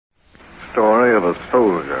story of a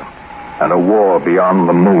soldier and a war beyond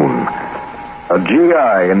the moon. A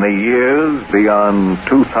GI in the years beyond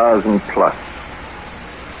 2000 plus.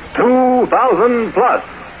 2000 plus.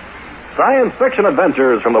 Science fiction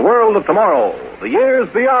adventures from the world of tomorrow. The years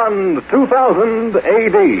beyond 2000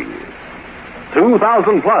 AD.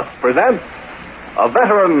 2000 plus presents A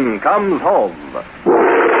Veteran Comes Home.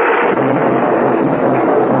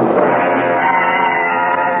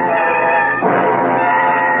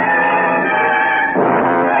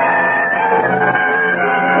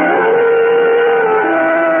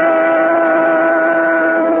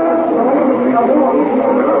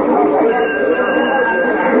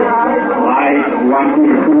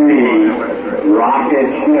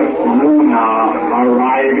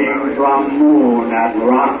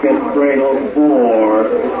 Rocket Cradle 4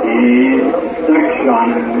 is section.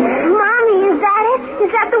 Mommy, is that it?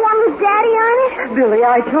 Is that the one with Daddy on it? Billy,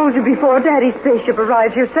 I told you before Daddy's spaceship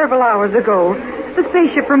arrived here several hours ago. The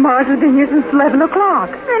spaceship from Mars has been here since 11 o'clock.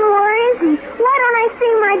 Then where is he? Why don't I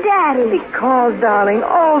see my Daddy? Because, darling,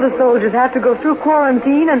 all the soldiers have to go through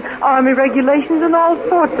quarantine and army regulations and all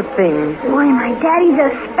sorts of things. Boy, my Daddy's a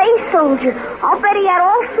space soldier. I'll bet he had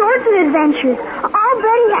all sorts of adventures. I'll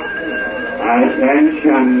bet he had...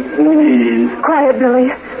 Attention, please. Quiet,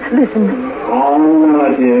 Billy. Listen. All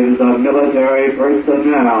relatives of military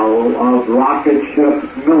personnel of rocket ship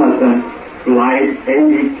Militant Flight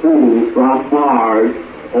 82 from Mars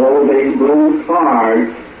holding blue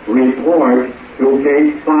cards report to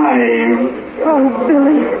Gate 5. Oh,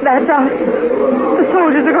 Billy, that's us. The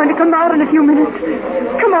soldiers are going to come out in a few minutes.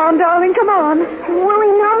 Come on, darling, come on. Will he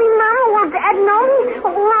know me, Mama? Will Dad know me?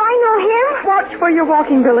 Will I know him? Watch where you're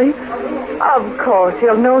walking, Billy. Of course,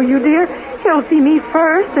 he'll know you, dear. He'll see me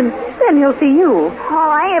first, and then he'll see you. All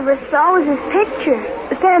I ever saw was his picture.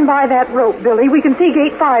 Stand by that rope, Billy. We can see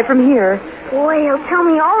Gate 5 from here. Boy, he'll tell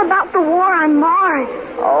me all about the war on Mars.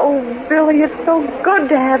 Oh, Billy, it's so good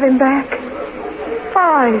to have him back.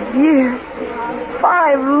 5 years.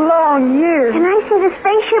 5 long years. Can I see the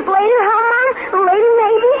spaceship later, huh, Mom? Later,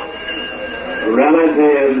 maybe?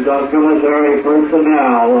 Relatives of military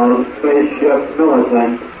personnel of spaceship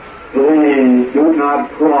Militant, please do not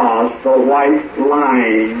cross the white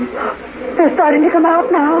line. They're starting to come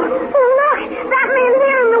out now. Oh, look! That man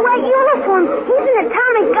there in the white uniform. He's an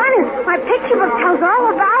atomic gunner. My picture book tells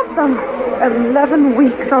all about them. 11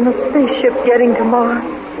 weeks on a spaceship getting to Mars.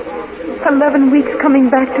 11 weeks coming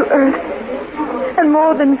back to Earth. And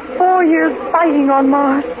more than 4 years fighting on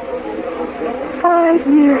Mars. 5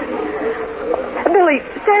 years. Billy,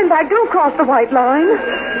 stand back. Don't cross the white line.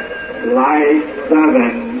 Flight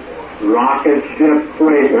 7. Rocket ship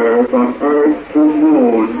freighter from Earth to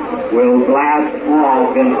Moon will blast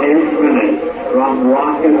off in 8 minutes from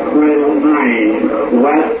Rocket Cradle 9,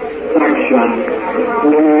 West Section.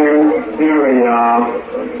 Clear area.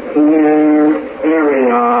 Clear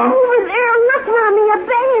area. Over there, look, Mommy, a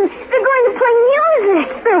band. They're going to play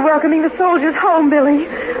music. They're welcoming the soldiers home, Billy.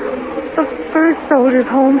 The first soldiers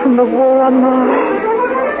home from the war on Mars.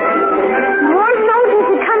 More soldiers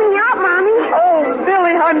are coming out, Mommy. Oh,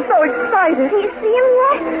 Billy, I'm so excited. Do you see him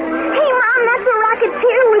yet? Hey, Mom, that's a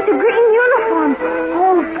rocketeer with the green uniform.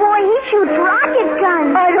 Oh, boy, he shoots rocket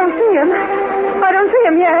guns. I don't see him. I don't see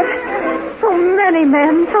him yet. So many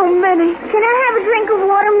men, so many. Can I have a drink of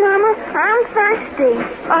water, Mama? I'm thirsty.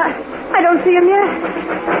 I don't see him yet.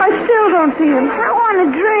 I still don't see him. I want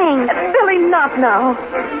a drink. Billy, not now.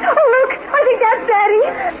 Oh, look, I think that's Daddy.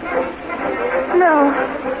 No,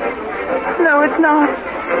 it's not.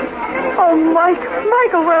 Oh,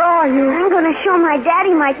 Michael, where are you? I'm going to show my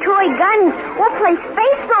Daddy my toy guns. We'll play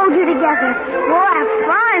space soldier together. We'll have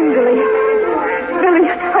fun. Billy,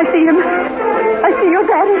 I see him. I see your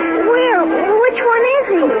Daddy. Where? Which one is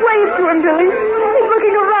he? Wave to him, Billy. He's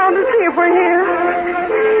looking around to see if we're here.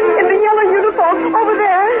 In the yellow uniform, over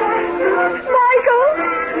there.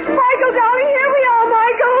 Michael, darling, here we are,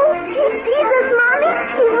 Michael. He sees us, Mommy.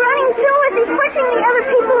 He's running to us. He's pushing the other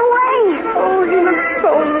people away. Oh, he looks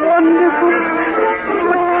so wonderful.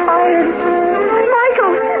 So tired.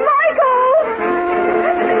 Michael!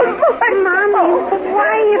 Mommy, why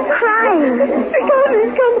are you crying? Because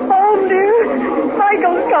he's come home, dear.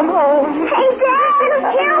 Michael's come home. Hey, Dad,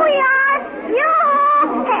 here we are.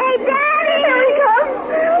 Yoo-hoo! Hey, Daddy! Here he comes.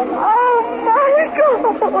 Oh, Michael!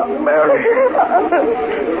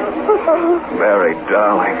 Mary,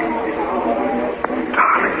 darling.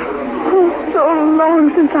 So long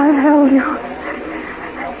since I've held you.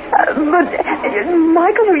 But,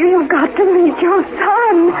 Michael, you've got to meet your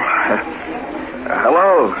son.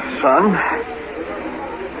 Hello, son.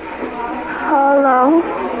 Hello.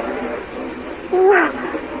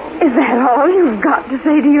 Is that all you've got to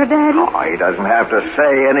say to your daddy? Oh, he doesn't have to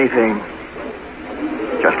say anything.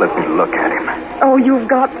 Just let me look at him. Oh, you've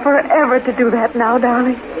got forever to do that now,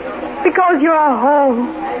 darling. Because you're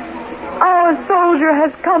home. Our soldier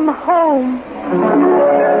has come home.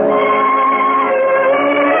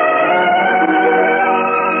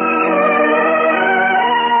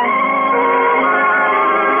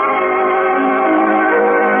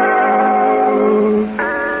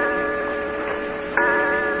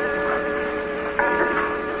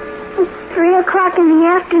 3 o'clock in the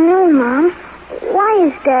afternoon, Mom. Why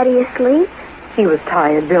is Daddy asleep? He was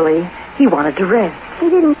tired, Billy. He wanted to rest. He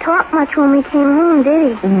didn't talk much when we came home,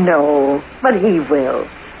 did he? No, but he will.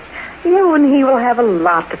 You and he will have a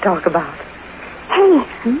lot to talk about. Hey,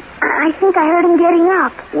 I think I heard him getting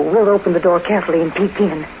up. Well, we'll open the door carefully and peek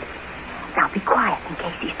in. Now be quiet in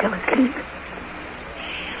case he's still asleep.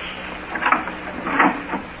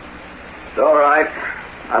 It's all right.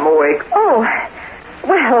 I'm awake. Oh,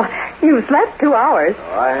 well, you slept 2 hours.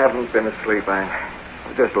 Oh, I haven't been asleep. I'm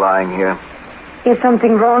just lying here. Is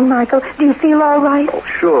something wrong, Michael? Do you feel all right? Oh,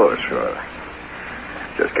 sure.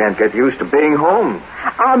 Just can't get used to being home.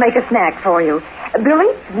 I'll make a snack for you.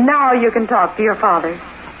 Billy, now you can talk to your father.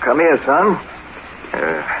 Come here, son.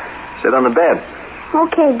 Sit on the bed.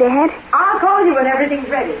 Okay, Dad. I'll call you when everything's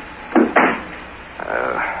ready.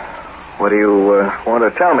 What do you want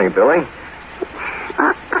to tell me, Billy?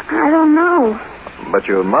 I don't know. But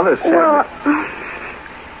your mother said... Well,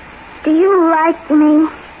 do you like me?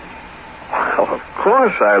 Well, of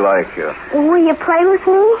course I like you. Will you play with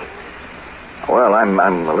me? Well, I'm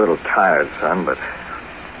a little tired, son, but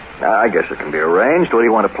I guess it can be arranged. What do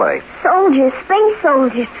you want to play? Soldiers, space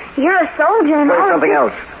soldiers. You're a soldier and Play all something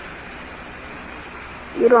else.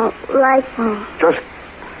 You don't like me. Just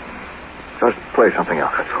play something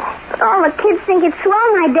else, that's all. All the kids think it's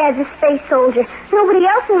swell my dad's a space soldier. Nobody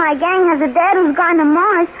else in my gang has a dad who's gone to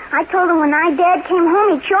Mars. I told him when my dad came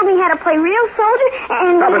home, he showed me how to play real soldier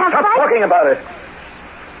and Stop talking about it.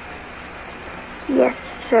 Yes,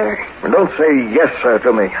 sir. And don't say yes, sir,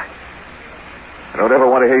 to me. I don't ever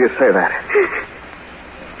want to hear you say that.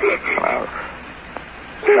 Well,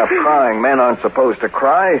 stop crying. Men aren't supposed to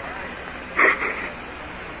cry.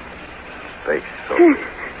 Space soldier.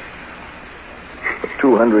 For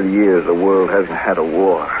 200 years, the world hasn't had a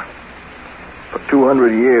war. For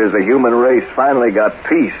 200 years, the human race finally got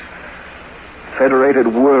peace. Federated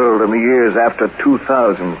world in the years after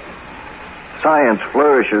 2000. Science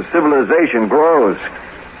flourishes, civilization grows.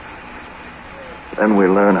 Then we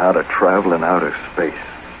learn how to travel in outer space.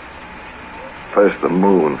 First the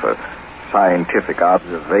moon for scientific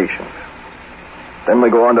observations. Then we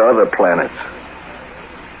go on to other planets.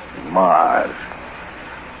 Mars.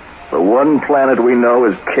 The one planet we know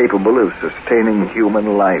is capable of sustaining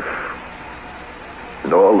human life.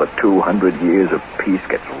 And all the 200 years of peace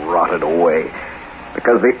gets rotted away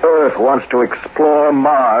because the Earth wants to explore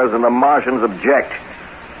Mars and the Martians object.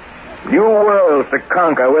 New worlds to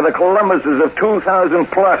conquer. We're the Columbuses of 2000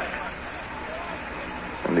 plus.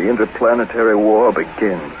 And the interplanetary war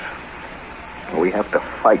begins. We have to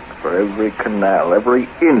fight for every canal, every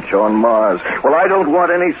inch on Mars. Well, I don't want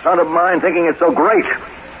any son of mine thinking it's so great.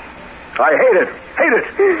 I hate it.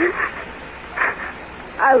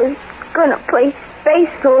 I was gonna play space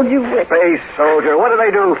soldier with... Space soldier? What do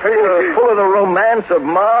they do? Full of the romance of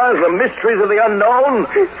Mars, the mysteries of the unknown?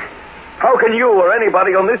 How can you or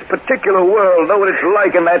anybody on this particular world know what it's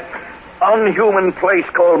like in that unhuman place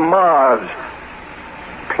called Mars?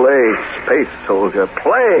 Play, space soldier,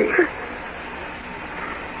 play.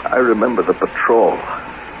 I remember the patrol.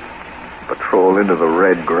 Patrol into the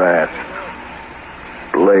red grass.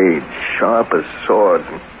 Blades sharp as swords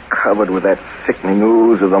and covered with that sickening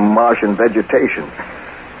ooze of the Martian vegetation.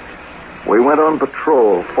 We went on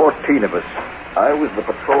patrol, 14 of us. I was the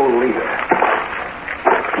patrol leader.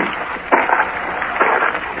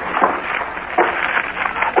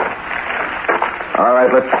 All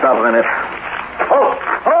right, let's stop a minute. Halt!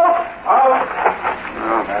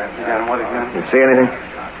 You see anything?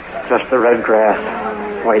 Just the red grass.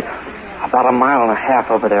 Wait, about a mile and a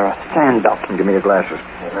half over there, a sand belt. Give me your glasses.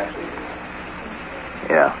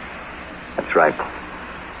 Yeah, that's right.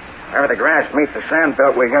 Wherever the grass meets the sand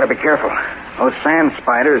belt, we gotta be careful. Those sand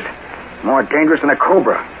spiders, more dangerous than a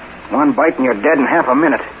cobra. One bite and you're dead in half a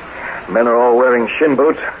minute. Men are all wearing shin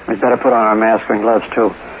boots. We'd better put on our masks and gloves,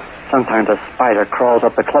 too. Sometimes a spider crawls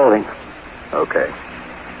up the clothing. Okay.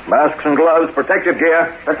 Masks and gloves, protective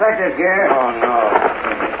gear. Protective gear? Oh, no.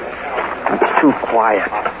 It's too quiet.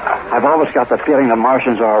 I've always got the feeling the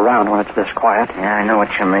Martians are around when it's this quiet. Yeah, I know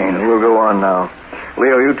what you mean. We'll go on now.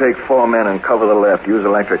 Leo, you take 4 men and cover the left. Use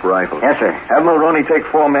electric rifles. Yes, sir. Have Mulroney take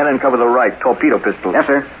 4 men and cover the right. Torpedo pistols. Yes,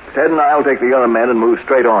 sir. Ted and I'll take the other men and move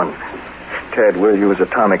straight on. Ted, we'll use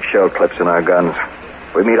atomic shell clips in our guns.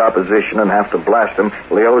 If we meet opposition and have to blast them,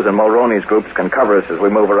 Leo's and Mulroney's groups can cover us as we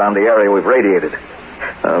move around the area we've radiated.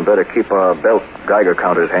 Better keep our belt Geiger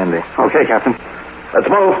counters handy. Okay, Captain. Let's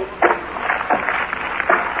move.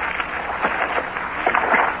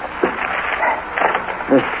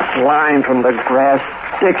 This line from the grass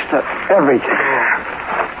sticks to everything.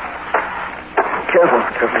 Careful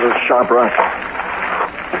of those sharp rocks.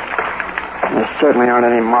 There certainly aren't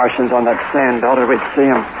any Martians on that sand belt, or we'd see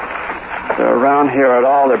them. If they're around here at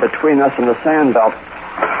all, they're between us and the sand belt,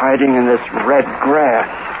 hiding in this red grass.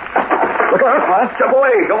 Look out! What? Step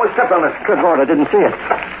away! You almost stepped on it. Good Lord, I didn't see it.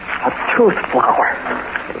 A tooth flower.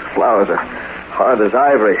 Those flowers are hard as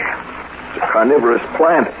ivory. It's a carnivorous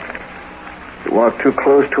plant. If you walk too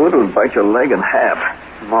close to it, it'll bite your leg in half.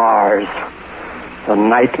 Mars. The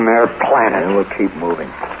nightmare planet. And we'll keep moving.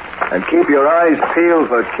 And keep your eyes peeled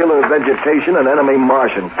for killer vegetation and enemy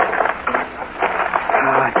Martians.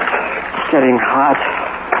 It's getting hot.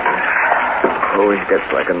 Always gets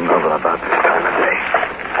like an oven about this time of day.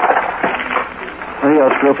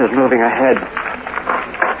 Leo's group is moving ahead.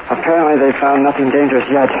 Apparently they found nothing dangerous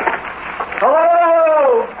yet.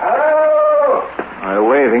 Hello! Hello! They're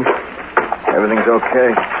waving. Everything's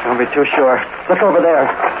okay. Don't be too sure. Look over there.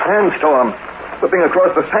 Sandstorm. Whipping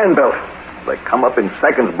across the sand belt. They come up in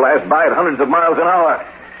seconds, blast by at hundreds of miles an hour.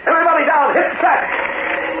 Everybody down, hit the track.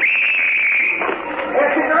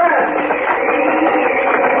 Here's the grass.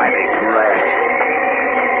 Mighty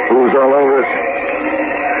grass. Who's all over us?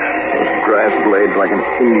 Those grass blades like an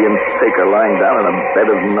Indian faker lying down in a bed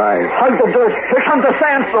of knives. Hug the dirt. Here comes the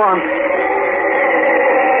sandstorm.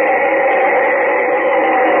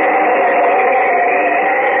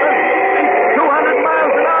 200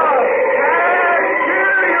 miles an hour.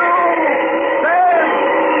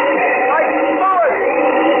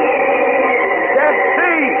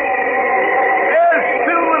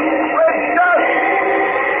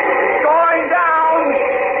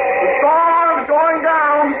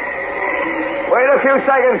 Wait a few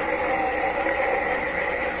seconds.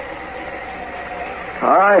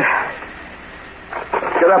 All right.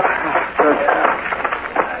 Get up. Good.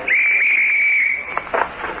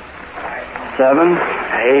 7,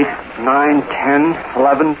 8, 9, 10,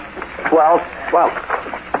 11, 12. 12.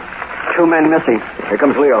 2 men missing. Here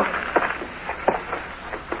comes Leo.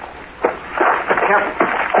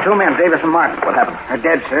 Captain, 2 men, Davis and Martin. What happened? They're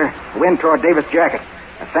dead, sir. The wind tore Davis' jacket.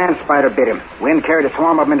 A sand spider bit him. Wind carried a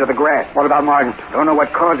swarm of them into the grass. What about Martin? Don't know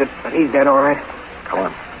what caused it, but he's dead all right. Come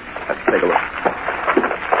on. Let's take a look.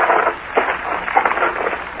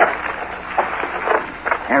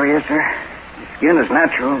 There he is, sir. His skin is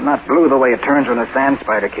natural, not blue the way it turns when a sand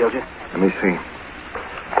spider kills you. Let me see.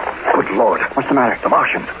 Good Lord. What's the matter? The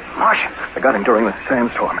Martians. Martians? They got him during the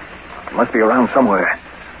sandstorm. He must be around somewhere.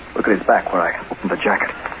 Look at his back where I opened the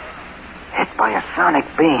jacket. Hit by a sonic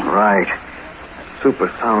beam. Right. Super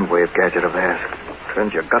sound wave gadget of theirs.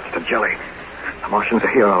 Turns your guts to jelly. The Martians are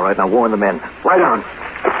here, all right. Now warn the men. Right on.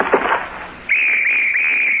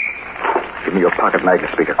 Give me your pocket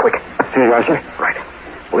magnet speaker, quick. Here you are, sir. Right.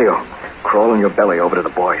 Leo, crawl on your belly over to the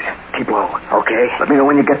boys. Keep low. Okay. Let me know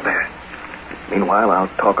when you get there. Meanwhile, I'll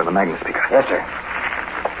talk on the magnet speaker. Yes, sir.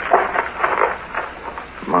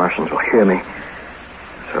 The Martians will hear me.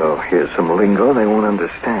 So here's some lingo they won't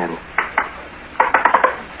understand.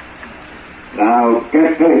 Now,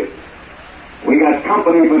 get this. We got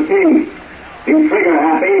company fatigue. Be trigger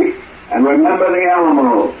happy and remember the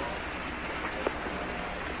Alamo.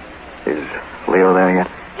 Is Leo there yet?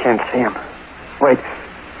 Can't see him. Wait.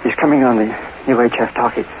 He's coming on the UHF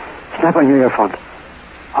talkie. Snap on your earphones.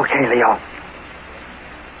 Okay, Leo.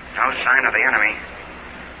 No sign of the enemy.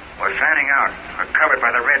 We're fanning out. We're covered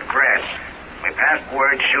by the red grass. We passed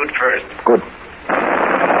word, shoot first. Good.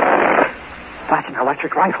 That's an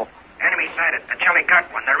electric rifle. Enemy sighted. The jelly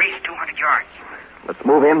got one. They're east 200 yards. Let's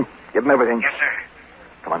move in. Give them everything. Yes, sir.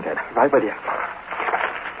 Come on, Ted. Right with you.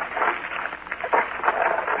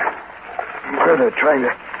 Where they're trying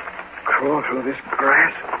to crawl through this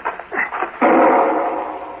grass.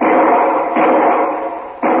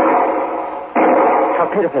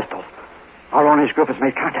 Torpedo pistols. Mulroney's group has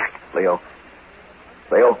made contact. Leo.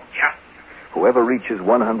 Yeah. Whoever reaches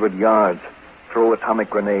 100 yards, throw atomic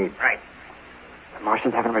grenades. Right. The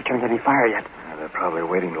Martians haven't returned any fire yet. They're probably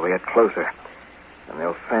waiting till we get closer. And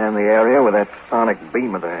they'll fan the area with that sonic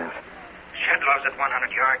beam of theirs. Shedlow's at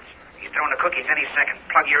 100 yards. He's throwing the cookies any second.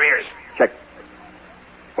 Plug your ears. Check.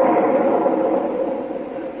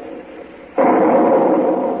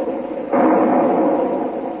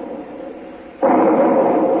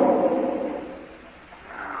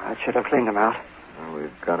 cleaned them out. Well,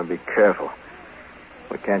 we've got to be careful.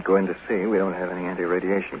 We can't go in to see. We don't have any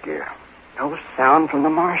anti-radiation gear. No sound from the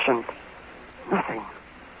Martians. Nothing.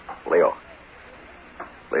 Leo,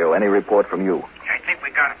 any report from you? I think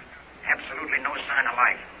we got absolutely no sign of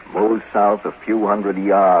life. Move south a few hundred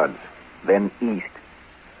yards, then east.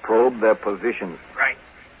 Probe their positions. Right.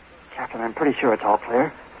 Captain, I'm pretty sure it's all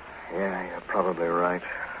clear. Yeah, you're probably right.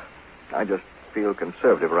 I just feel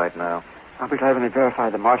conservative right now. I'll be glad when they verify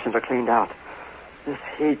the Martians are cleaned out. This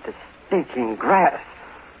heat, this stinking grass.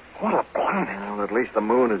 What a planet. Well, at least the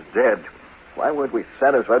moon is dead. Why weren't we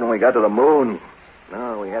satisfied when we got to the moon?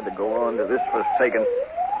 No, we had to go on to this forsaken...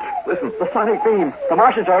 Listen. The sonic beam. The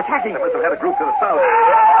Martians are attacking. They must have had a group to the south.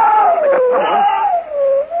 They got some of them.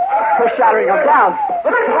 They're shattering them down.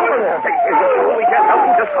 Let's get over there. We can't help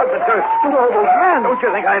them. Just hug the dirt. Look at all those men. Don't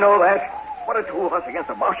you think I know that? What are two of us against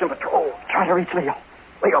a Martian patrol? Try to reach Leo.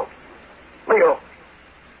 Leo.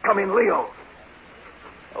 Come in, Leo.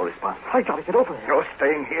 No response. I gotta get over there. You're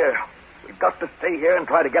staying here. We've got to stay here and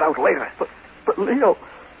try to get out later. But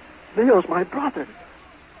Leo's my brother.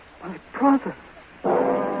 My brother.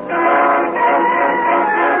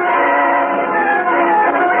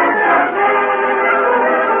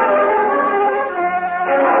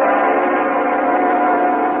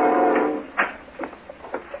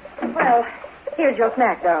 Well, here's your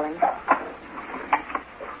snack, darling.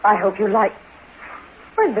 I hope you like...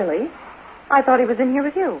 Where's Billy? I thought he was in here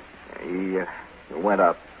with you. He went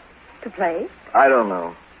up. To play? I don't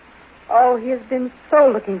know. Oh, he has been so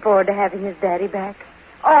looking forward to having his daddy back.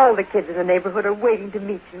 All the kids in the neighborhood are waiting to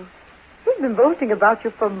meet you. He's been boasting about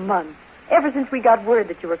you for months, ever since we got word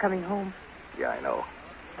that you were coming home. Yeah, I know.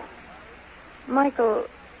 Michael,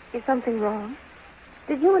 is something wrong?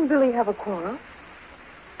 Did you and Billy have a quarrel?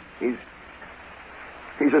 He's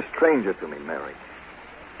a stranger to me, Mary.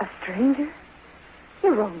 A stranger?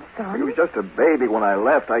 Your own son? He was just a baby when I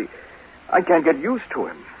left. I can't get used to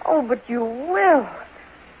him. Oh, but you will.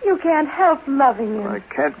 You can't help loving him. I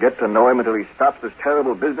can't get to know him until he stops this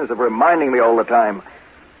terrible business of reminding me all the time.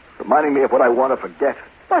 Reminding me of what I want to forget.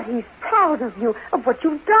 But he's proud of you, of what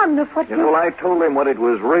you've done, of what You know, I told him what it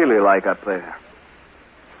was really like up there.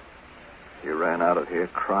 He ran out of here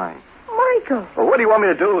crying. Michael! Well, what do you want me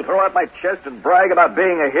to do? Throw out my chest and brag about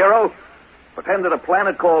being a hero? Pretend that a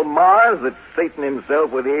planet called Mars, that Satan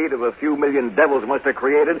himself, with the aid of a few million devils, must have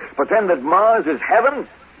created, pretend that Mars is heaven?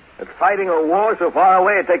 That fighting a war so far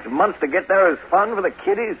away it takes months to get there is fun for the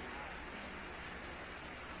kiddies?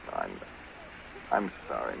 I'm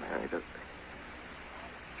sorry, Mary.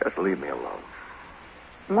 Just leave me alone.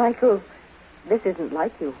 Michael, this isn't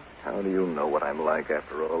like you. How do you know what I'm like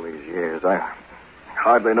after all these years? I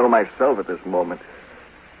hardly know myself at this moment.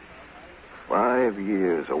 5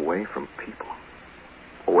 years away from people.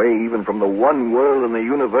 Away even from the one world in the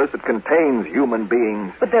universe that contains human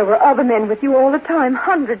beings. But there were other men with you all the time.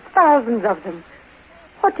 Hundreds, thousands of them.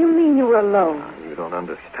 What do you mean you were alone? You don't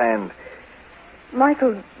understand.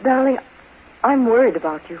 Michael, darling, I'm worried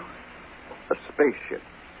about you. A spaceship.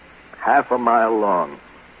 1/2 mile long.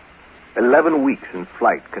 11 weeks in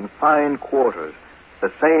flight. Confined quarters.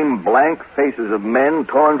 The same blank faces of men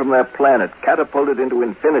torn from their planet. Catapulted into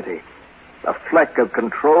infinity. A fleck of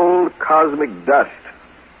controlled cosmic dust.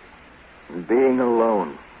 And being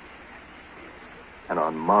alone. And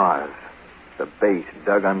on Mars, the base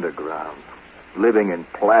dug underground. Living in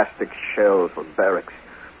plastic shells for barracks.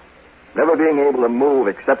 Never being able to move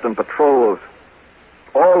except on patrols.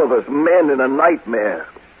 All of us men in a nightmare.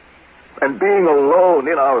 And being alone,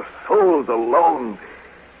 in our souls alone.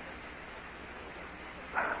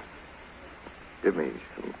 Give me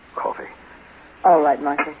some coffee. All right,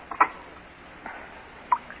 Michael.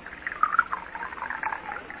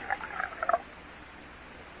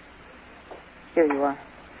 Here you are.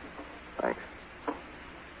 Thanks.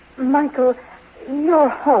 Michael, you're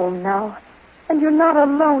home now, and you're not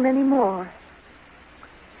alone anymore.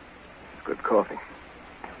 It's good coffee.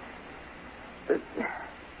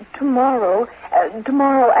 Tomorrow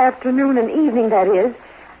afternoon and evening, that is,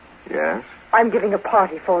 Yes? I'm giving a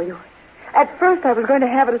party for you. At first, I was going to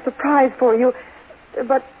have it a surprise for you,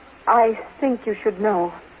 but I think you should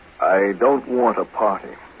know. I don't want a party.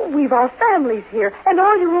 We've our families here, and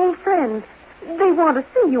all your old friends. They want to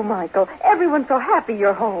see you, Michael. Everyone's so happy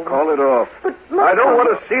you're home. Call it off. But, I Michael... don't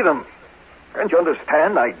want to see them. Can't you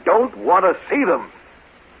understand? I don't want to see them.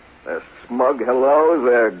 Their smug hellos,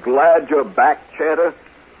 their glad you're back chatter,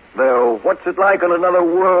 their what's it like on another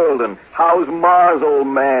world and how's Mars, old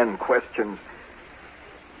man questions.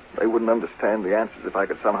 They wouldn't understand the answers if I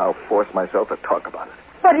could somehow force myself to talk about it.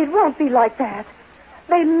 But it won't be like that.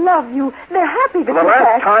 They love you. They're happy that For the you're last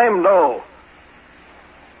back. time, no.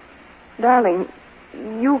 Darling,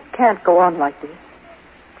 you can't go on like this.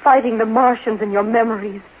 Fighting the Martians in your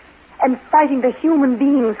memories and fighting the human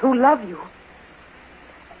beings who love you.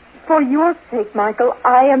 For your sake, Michael,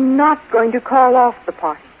 I am not going to call off the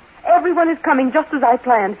party. Everyone is coming just as I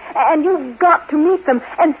planned, and you've got to meet them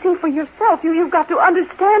and see for yourself. You've got to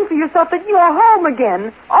understand for yourself that you are home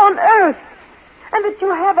again, on Earth, and that you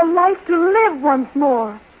have a life to live once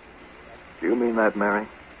more. Do you mean that, Mary?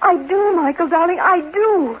 I do, Michael, darling, I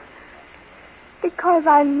do. Because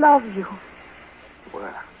I love you.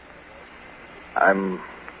 Well, I'm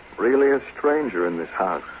really a stranger in this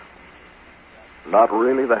house. Not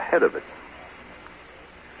really the head of it.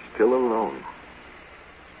 Still alone.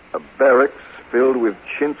 A barracks filled with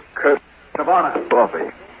chintz curtains of honor.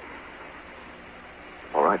 Coffee.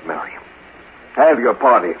 All right, Mary. Have your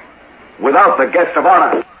party. Without the guest of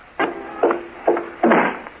honor.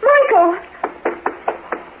 Michael!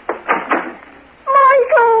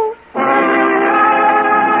 Michael!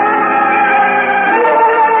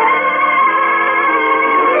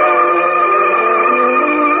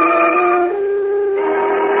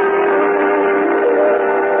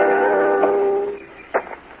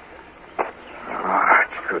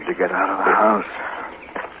 To get out of the house.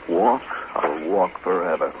 Walk, I'll walk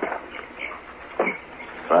forever.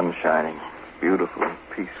 Sun shining, beautiful and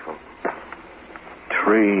peaceful.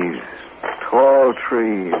 Trees, tall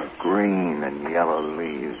trees, green and yellow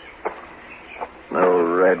leaves. No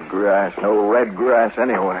red grass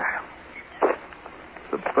anywhere.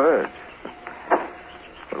 The birds,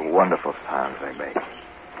 the wonderful sounds they make.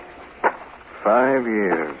 5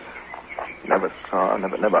 years, never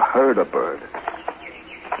heard a bird.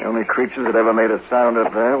 The only creatures that ever made a sound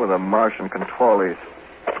up there were the Martian controllers.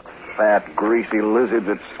 Fat, greasy lizards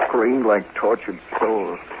that screamed like tortured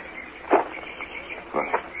souls.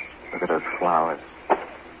 Look at those flowers.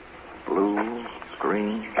 Blue,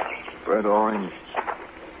 green, burnt orange,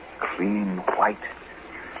 clean white.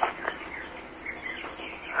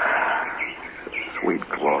 It's a sweet,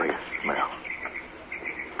 glorious smell.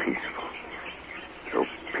 Peaceful. So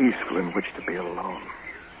peaceful in which to be alone.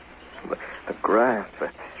 The grass,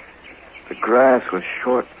 the grass was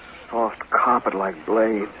short, soft carpet like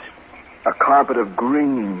blades. A carpet of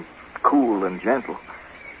green, cool and gentle.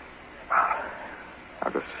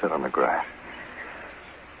 I'll just sit on the grass.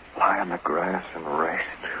 Lie on the grass and rest.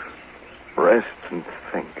 Rest and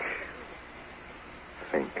think.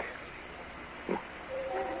 Think.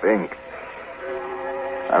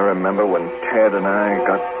 I remember when Ted and I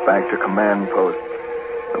got back to command post.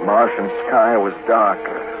 The Martian sky was dark.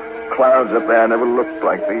 Clouds up there never looked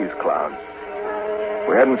like these clouds.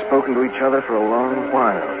 We hadn't spoken to each other for a long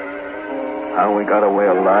while. How we got away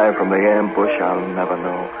alive from the ambush, I'll never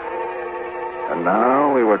know. And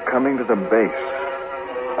now we were coming to the base,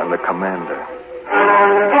 and the commander.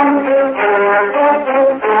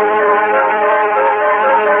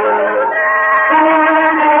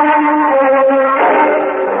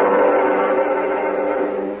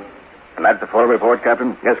 And that's the full report,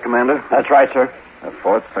 Captain? Yes, Commander? That's right, sir. The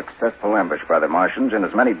fourth successful ambush by the Martians in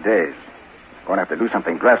as many days. We're going to have to do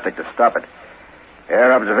something drastic to stop it.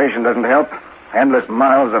 Air observation doesn't help. Endless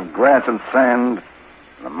miles of grass and sand.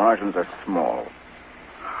 The Martians are small.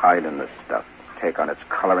 Hide in the stuff. Take on its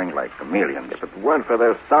coloring like chameleons. If it weren't for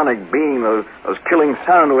their sonic beam, those killing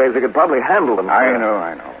sound waves, they could probably handle them. I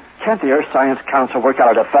know. Can't the Earth Science Council work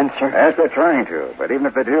out a defense, sir? Yes, they're trying to. But even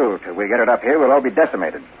if they do, till we get it up here, we'll all be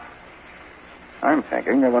decimated. I'm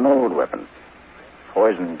thinking of an old weapon.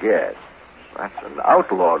 Poison gas. That's an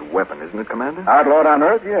outlawed weapon, isn't it, Commander? Outlawed on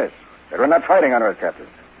Earth, yes. But we're not fighting on Earth, Captain.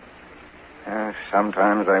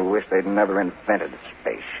 Sometimes I wish they'd never invented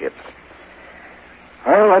spaceships.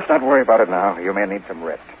 Well, let's not worry about it now. You may need some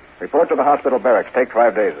rest. Report to the hospital barracks. Take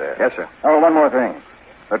 5 days there. Yes, sir. Oh, one more thing.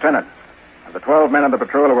 Lieutenant, of the 12 men on the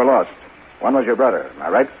patrol who were lost, one was your brother. Am I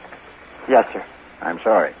right? Yes, sir. I'm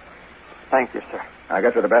sorry. Thank you, sir. Now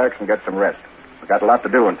get to the barracks and get some rest. We've got a lot to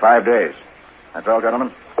do in 5 days. That's all,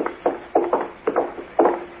 gentlemen.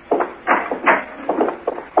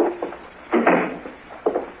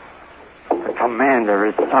 The commander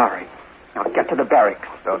is sorry. Now get to the barracks.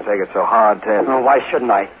 Don't take it so hard, Ted. Oh, why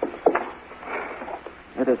shouldn't I?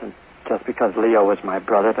 It isn't just because Leo was my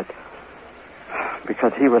brother, but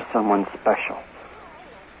because he was someone special.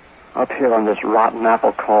 Up here on this rotten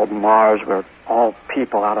apple called Mars, we're all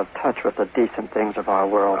people out of touch with the decent things of our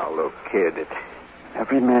world. Oh, look, kid,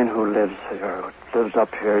 Every man who lives here, lives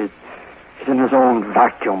up here, he's in his own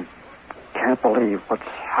vacuum. Can't believe what's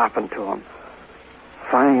happened to him.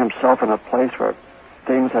 Finding himself in a place where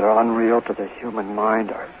things that are unreal to the human mind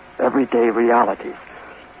are everyday realities.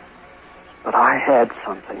 But I had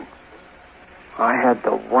something. I had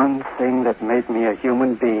the one thing that made me a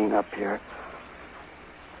human being up here.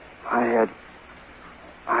 I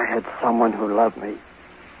had someone who loved me,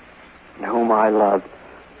 and whom I loved,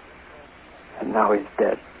 and now he's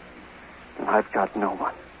dead, and I've got no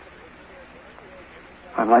one.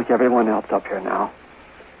 I'm like everyone else up here now.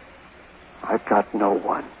 I've got no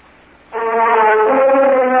one.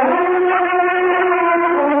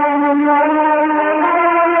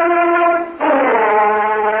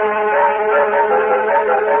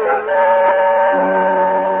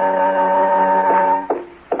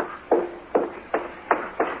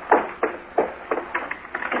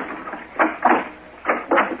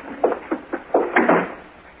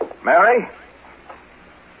 Mary?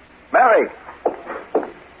 Mary?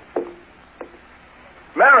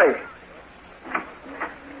 Mary?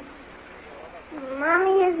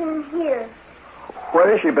 Mommy isn't here.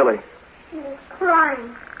 Where is she, Billy? She was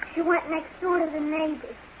crying. She went next door to the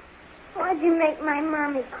neighbors. Why'd you make my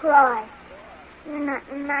mommy cry? You're not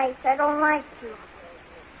nice. I don't like you.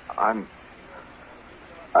 I'm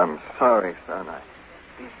sorry, son.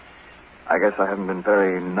 I guess I haven't been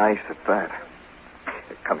very nice at that.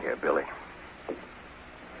 Come here, Billy.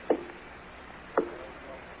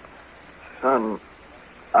 Son,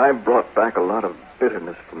 I brought back a lot of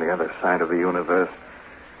bitterness from the other side of the universe.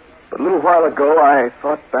 But a little while ago, I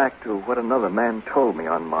thought back to what another man told me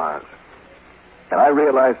on Mars. And I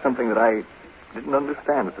realized something that I didn't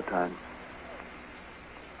understand at the time.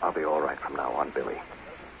 I'll be all right from now on, Billy.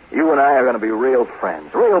 You and I are going to be real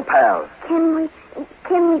friends, real pals. Can we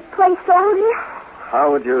play soldier?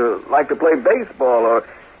 How would you like to play baseball or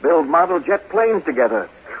build model jet planes together?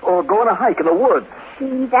 Or go on a hike in the woods?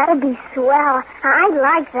 Gee, that'd be swell. I'd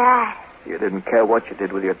like that. You didn't care what you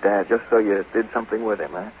did with your dad, just so you did something with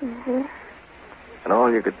him, huh? Mm-hmm. And all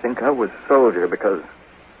you could think of was soldier, because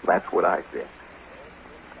that's what I did.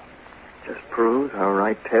 Just proves how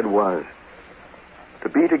right Ted was. To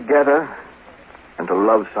be together and to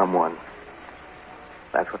love someone.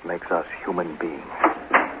 That's what makes us human beings.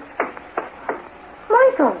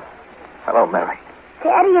 Michael. Hello, Mary.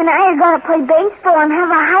 Daddy and I are going to play baseball and have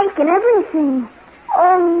a hike and everything.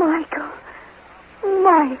 Oh, Michael.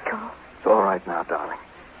 Michael. It's all right now, darling.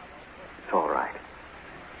 It's all right.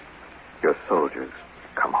 Your soldiers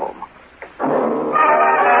come home.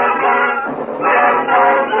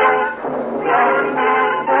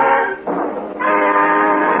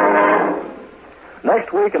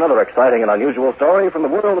 Next week, another exciting and unusual story from the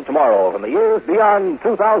world of tomorrow, from the years beyond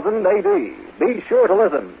 2000 A.D. Be sure to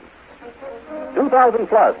listen. 2000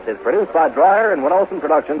 Plus is produced by Dreyer and Winolson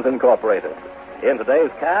Productions Incorporated. In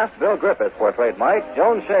today's cast, Bill Griffiths portrayed Mike,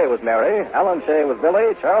 Joan Shea was Mary, Alan Shea was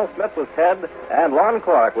Billy, Charles Smith was Ted, and Lon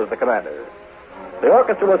Clark was the commander. The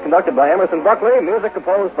orchestra was conducted by Emerson Buckley, music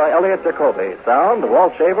composed by Elliot Jacoby, sound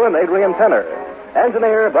Walt Shaver and Adrian Tenner,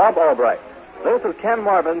 engineer Bob Albright. This is Ken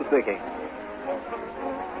Marvin speaking.